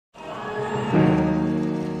hope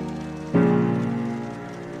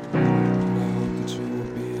that you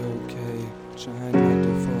will be okay. Trying not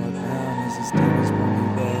to fall down as these demons pull me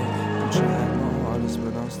back. I'm trying my hardest,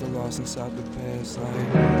 but I'm still lost inside the past. Like,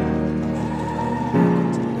 I hope that I will make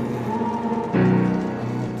it today. I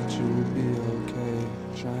hope that you will be okay.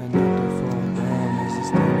 Trying not to fall down as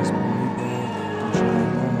these demons pull me back. I'm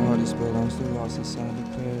trying my hardest, but I'm still lost inside the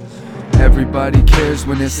past. Everybody cares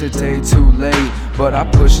when it's a day too late, but I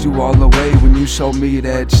pushed you all away when you showed me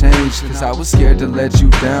that change. Cause I was scared to let you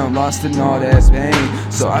down, lost in all that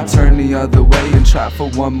pain. So I turned the other way and tried for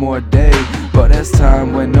one more day. But as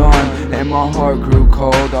time went on and my heart grew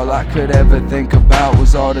cold, all I could ever think about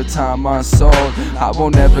was all the time I sold. I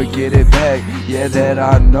won't ever get it back, yeah that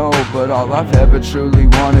I know, but all I've ever truly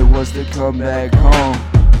wanted was to come back home.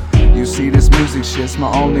 You see, this music shit's my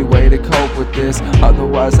only way to cope with this.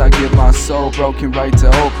 Otherwise I get my soul broken right to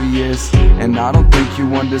opiates. And I don't think you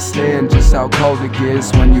understand just how cold it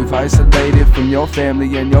gets when you've isolated from your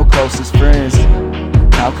family and your closest friends.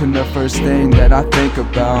 How can the first thing that I think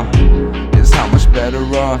about is how much better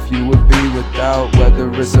off you would be without? Whether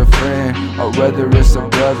it's a friend or whether it's a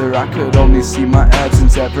brother, I could only see my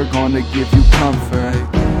absence ever gonna give you comfort.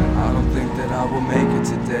 I don't think that I will make it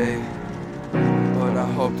today, but I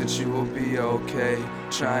hope that you will be okay.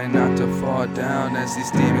 Trying not to fall down as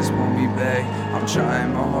these demons pull me back. I'm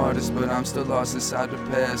trying my hardest, but I'm still lost inside the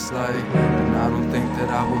past. Like, and I don't think that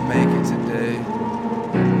I will make it today,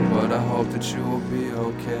 but I hope that you will be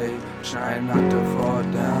okay. Trying not to fall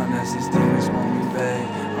down as these demons pull me back.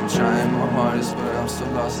 I'm trying my hardest, but I'm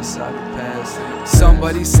still lost inside the past.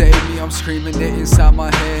 Somebody save me, I'm screaming it inside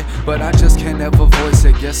my head, but I just can't ever voice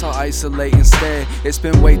it. Guess I'll isolate instead. It's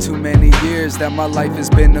been way too many years that my life has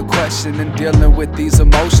been a question, and dealing with these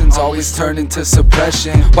emotions always turn into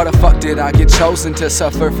suppression. Why the fuck did I get chosen to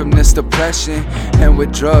suffer from this depression? And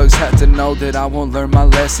with drugs, had to know that I won't learn my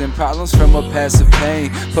lesson. Problems from a past of pain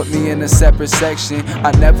put me in a separate section.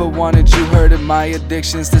 I never wanted you hurting my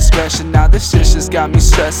addictions. Discretion, now this shit just got me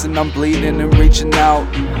stressing. I'm bleeding and reaching out.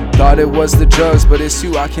 Thought it was the drugs, but it's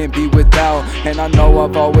you I can't be without. And I know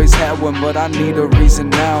I've always had one, but I need a reason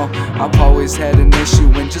now. I've always had an issue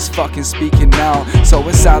in just fucking speaking out. So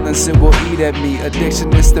in silence it will eat at me.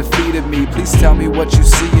 Addiction is defeated me. Please tell me what you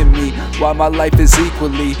see in me, why my life is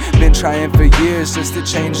equally. Been trying for years just to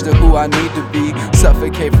change to who I need to be.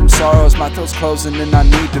 Suffocate from sorrows, my throat's closing and I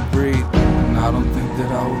need to breathe. And I don't think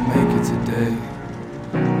that I will make it today,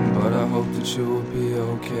 but I hope that you will be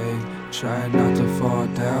okay. Trying not to fall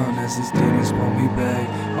down as these demons pull me back.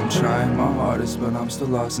 I'm trying my hardest, but I'm still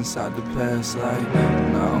lost inside the past. Like,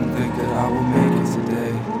 and I don't think that I will make it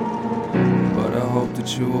today, but I hope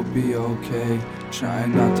that you will be okay.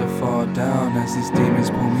 Trying not to fall down as these demons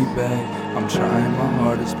pull me back. I'm trying my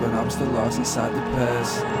hardest, but I'm still lost inside the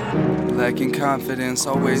past. Lacking confidence,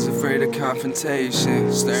 always afraid of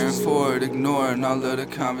confrontation. Staring forward, ignoring all of the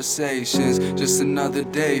conversations. Just another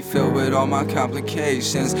day filled with all my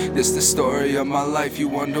complications. This the story of my life, you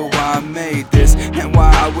wonder why I made this and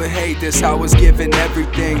why I would hate this. I was given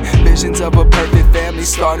everything, visions of a perfect family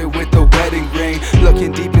started with the wedding ring.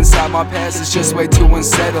 Looking deep inside my past is just way too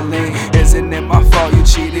unsettling. Isn't it my fault you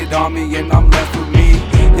cheated on me and I'm left with me?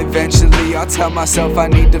 Eventually I'll tell myself I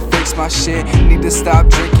need to fix my shit. Need to stop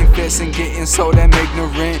drinking fists and getting so damn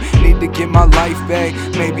ignorant. Need to get my life back,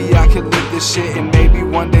 maybe I could live this shit, and maybe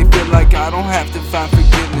one day feel like I don't have to find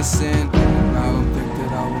forgiveness in. I don't think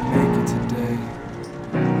that I will make it today,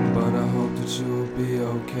 but I hope that you will be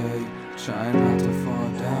okay. Trying not to fall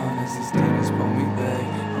down as these demons pull me back.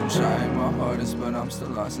 I'm trying my hardest, but I'm still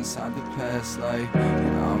lost inside the past. Like,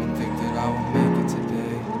 and I don't think that I will make it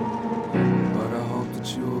today, but I hope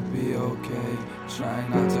that you will be okay. Trying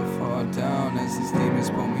not to fall down as these demons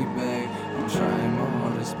pull me back. I'm trying my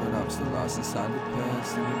hardest, but I'm still lost inside the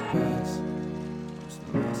past. In the past, I'm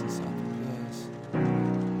still lost inside the past.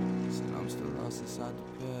 Said I'm still lost inside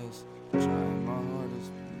the past.